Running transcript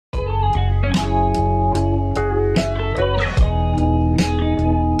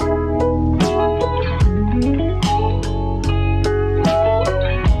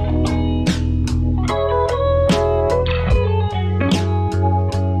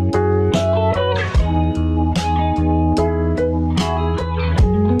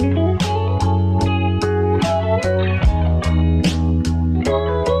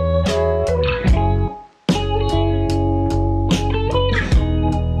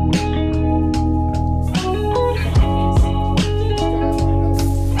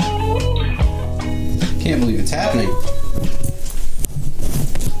What's happening?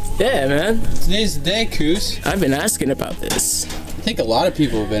 Yeah, man. Today's the day, Coos. I've been asking about this. I think a lot of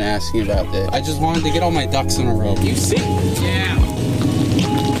people have been asking about this. I just wanted to get all my ducks in a row. You see? Yeah.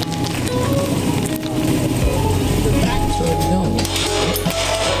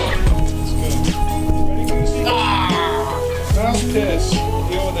 How's this?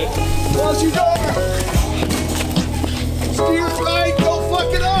 Deal with it. Close your door! Steer right, don't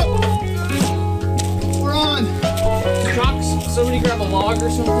fuck it up! We're on! Trucks? Somebody grab a log or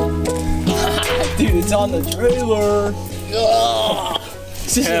something? Dude, it's on the trailer.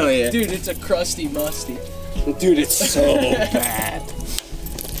 Hell yeah. Dude, it's a crusty musty. Dude, it's so bad.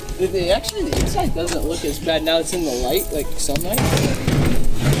 Actually, the inside doesn't look as bad now it's in the light, like sunlight.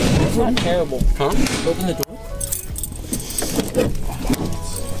 It's not terrible. Huh? Open the door.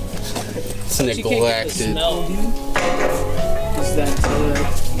 It's You can't get the neglected. smell, dude. Is that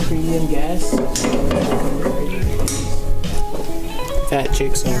premium gas? Fat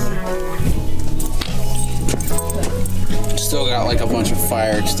chicks on there. Still got like a bunch of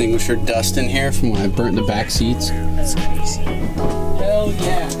fire extinguisher dust in here from when I burnt the back seats. That's crazy. Hell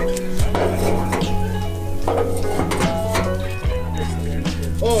yeah.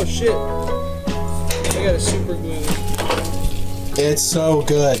 Oh shit. I got a super glue. It's so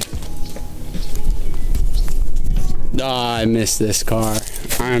good. Ah, I miss this car.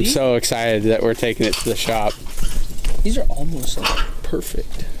 I'm so excited that we're taking it to the shop. These are almost like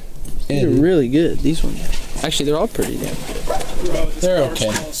perfect. These are really good. These ones. Actually, they're all pretty damn good. Bro, They're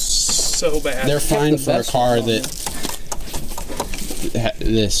okay. So bad. They're fine for a car that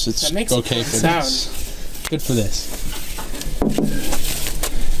this. It's That makes okay for sound. this. Good for this.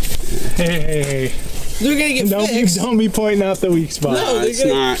 Hey. They're gonna get fixed. Don't be pointing out the weak spot. No, they're it's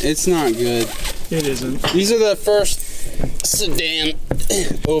gonna- not. It's not good. It isn't. These are the first sedan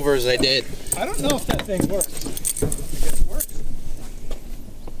overs I did, I don't know if that thing works. It works.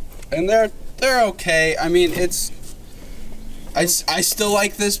 and they're okay. I mean, it's. I still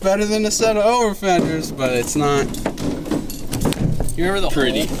like this better than a set of over fenders, but it's not. You remember the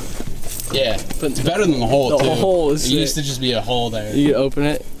Pretty. hole? Yeah, but it's better than the hole The too. hole is It used to just be a hole there. You open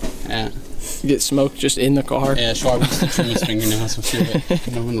it, Yeah. you get smoke just in the car. Yeah, Schwab used to trim his fingernails with it.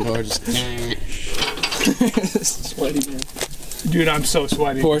 And open the door, just. Sweaty man. Dude, I'm so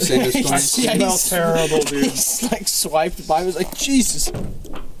sweaty. Poor Sanders. I smell terrible, dude. He's like swiped by. I was like, Jesus.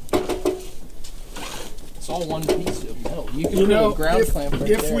 It's all one piece of metal. You can put a ground clamp right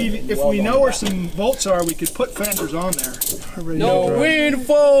there. If we know where some bolts are, we could put fenders on there. No way to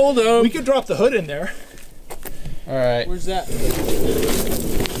fold them. We could drop the hood in there. All right. Where's that?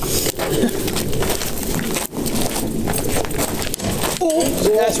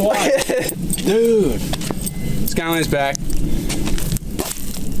 That's why. Dude. Skyline's back.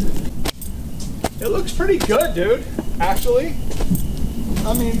 It looks pretty good, dude. Actually.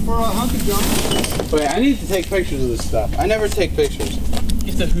 I mean, for a hunk of junk. Wait, I need to take pictures of this stuff. I never take pictures.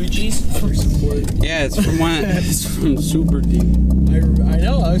 Get the Hoogies. Yeah, it's from when it's from Super Deep. I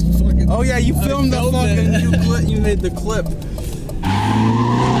know. I was fucking. Oh yeah, you filmed the fucking you made the clip.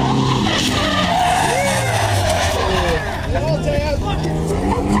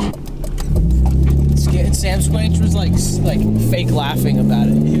 Sam Squinch was like fake laughing about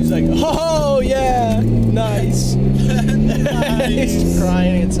it. He was like, "Oh yeah, nice." He's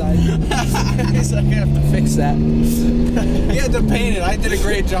crying inside. He's like, "I have to fix that." You had to paint it. I did a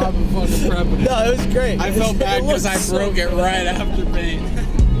great job of fucking prepping it. No, it was great. I felt bad because I broke it right after paint.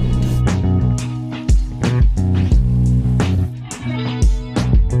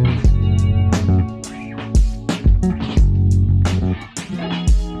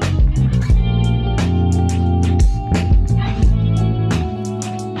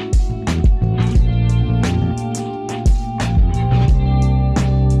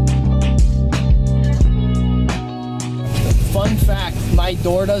 Fun fact: my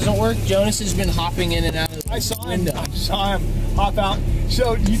door doesn't work. Jonas has been hopping in and out of the window. I saw him hop out.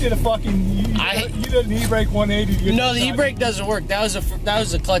 So you did a fucking. You did an e-brake 180. To get No, that the shot. e-brake doesn't work. That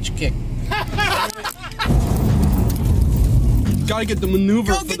was a clutch kick. Gotta get the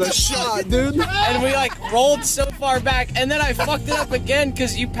maneuver for the shot, dude. And we like rolled so far back, and then I fucked it up again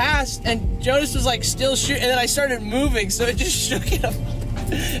because you passed, and Jonas was like still shooting, and then I started moving, so it just shook it up.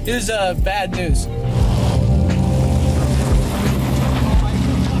 It was bad news.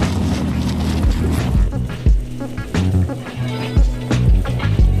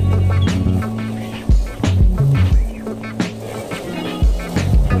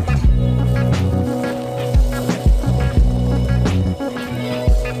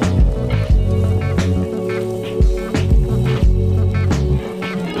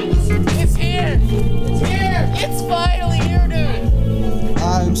 It's here! It's here!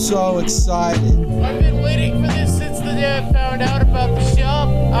 excited. I've been waiting for this since the day I found out about the shop.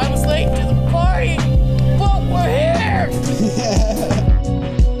 I was late to the party, but we're here!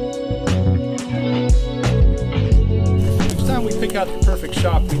 Each time we pick out the perfect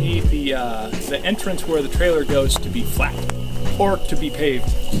shop, we need the entrance where the trailer goes to be flat or to be paved.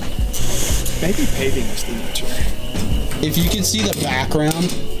 Maybe paving is the answer. If you can see the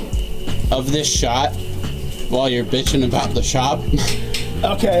background of this shot while you're bitching about the shop.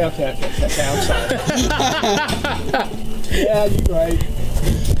 Okay, I'm sorry. Yeah, you're right.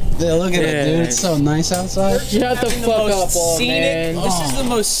 Look at it, dude. It's so nice outside. Shut the fuck up, old man. This is the Oh.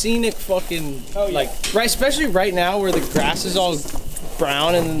 most scenic fucking, right, especially right now where the grass is all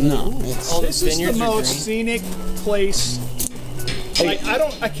brown and No, it's all the This is the vineyards are most green. scenic place. Like,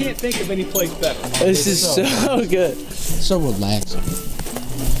 I can't think of any place better. This is so good. so relaxing.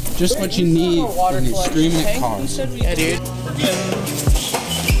 Just what you need in an extreme car. Yeah, dude.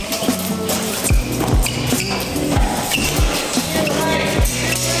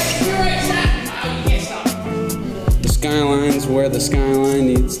 The Skyline's where the Skyline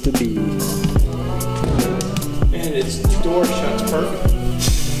needs to be. And its door shuts perfect.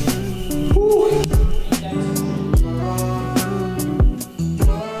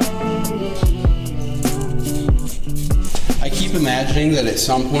 I keep imagining that at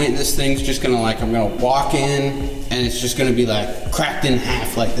some point this thing's just gonna I'm gonna walk in and it's just gonna be like cracked in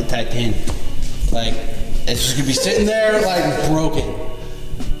half like the Titanic. Like, it's just gonna be sitting there like broken.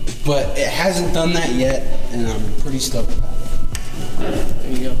 But it hasn't done that yet, and I'm pretty stoked about it.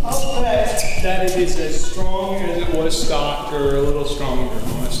 There you go. I'll bet that it is as strong as it was stock or a little stronger,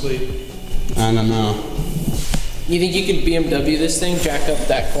 honestly. I don't know. You think you could BMW this thing, jack up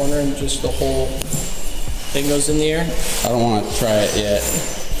that corner, and just the whole thing goes in the air? I don't want to try it yet.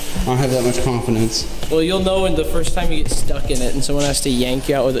 I don't have that much confidence. Well, you'll know when the first time you get stuck in it and someone has to yank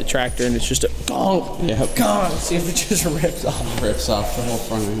you out with a tractor and it's just a gong, Yep. gong. See if it just rips off. Rips off the whole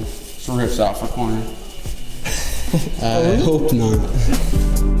front end. Just rips off a corner. I hope not.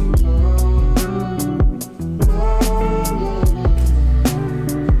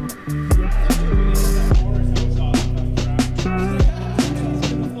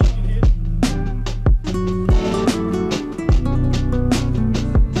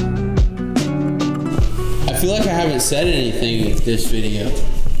 I feel like I haven't said anything in this video.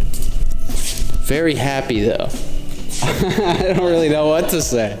 Very happy though. I don't really know what to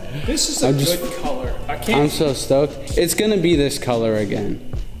say. This is a good color. I'm so stoked. It's gonna be this color again.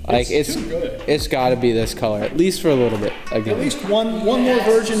 Like It's too good. it's gotta be this color, at least for a little bit again. At least one more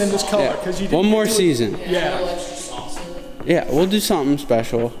version in this color, Yeah. because you One more season. Yeah. Yeah, we'll do something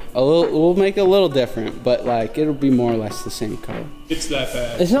special. We'll make it a little different, but like it'll be more or less the same color. It's that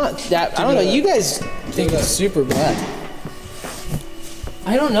bad. It's not that, I don't know, you guys think it's super bad.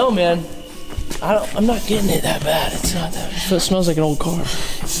 I don't know, man. I'm not getting it that bad. It's not that bad. It smells like an old car. You're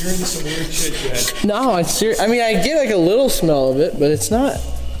into some weird shit, Jed. No, it's serious. I mean, I get like a little smell of it, but it's not.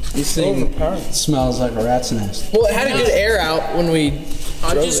 This thing smells like a rat's nest. Well, it had a good air out when we.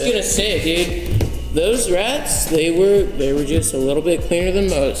 I'm just gonna say, dude, those rats, they were just a little bit cleaner than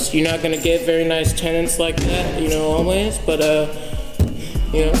most. You're not gonna get very nice tenants like that, you know, always, but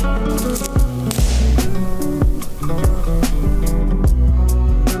you know.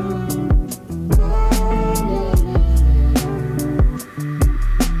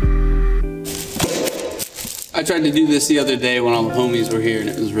 I tried to do this the other day when all the homies were here and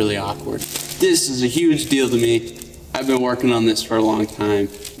it was really awkward. This is a huge deal to me. I've been working on this for a long time.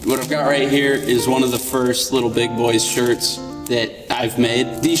 What I've got right here is one of the first Little Big Boys shirts that I've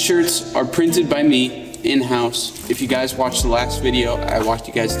made. These shirts are printed by me in-house. If you guys watched the last video, I walked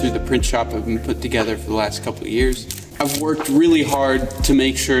you guys through the print shop I've been put together for the last couple of years. I've worked really hard to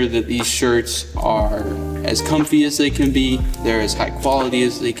make sure that these shirts are as comfy as they can be, they're as high quality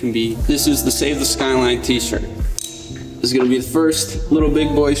as they can be. This is the Save the Skyline t-shirt. This is gonna be the first Little Big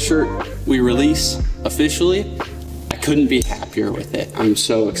Boy shirt we release officially. I couldn't be happier with it. I'm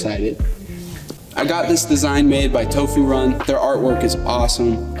so excited. I got this design made by Tofu Run. Their artwork is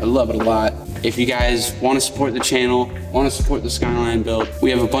awesome. I love it a lot. If you guys want to support the channel, want to support the Skyline build, we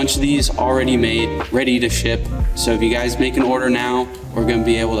have a bunch of these already made, ready to ship. So if you guys make an order now, we're gonna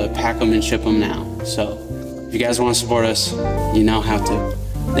be able to pack them and ship them now. So if you guys want to support us, you know how to.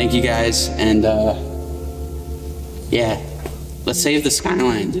 Thank you guys, and yeah, let's save the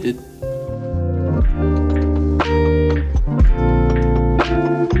Skyline, dude.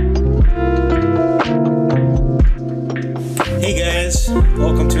 Hey guys,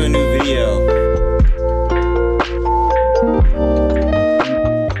 welcome to a new video.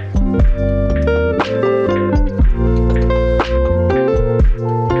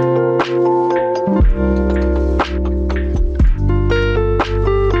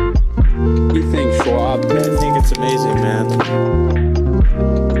 It's amazing, man.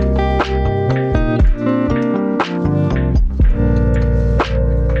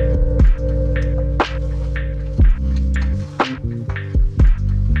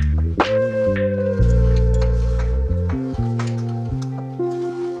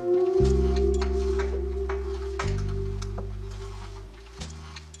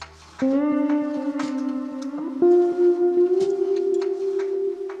 Mm-hmm.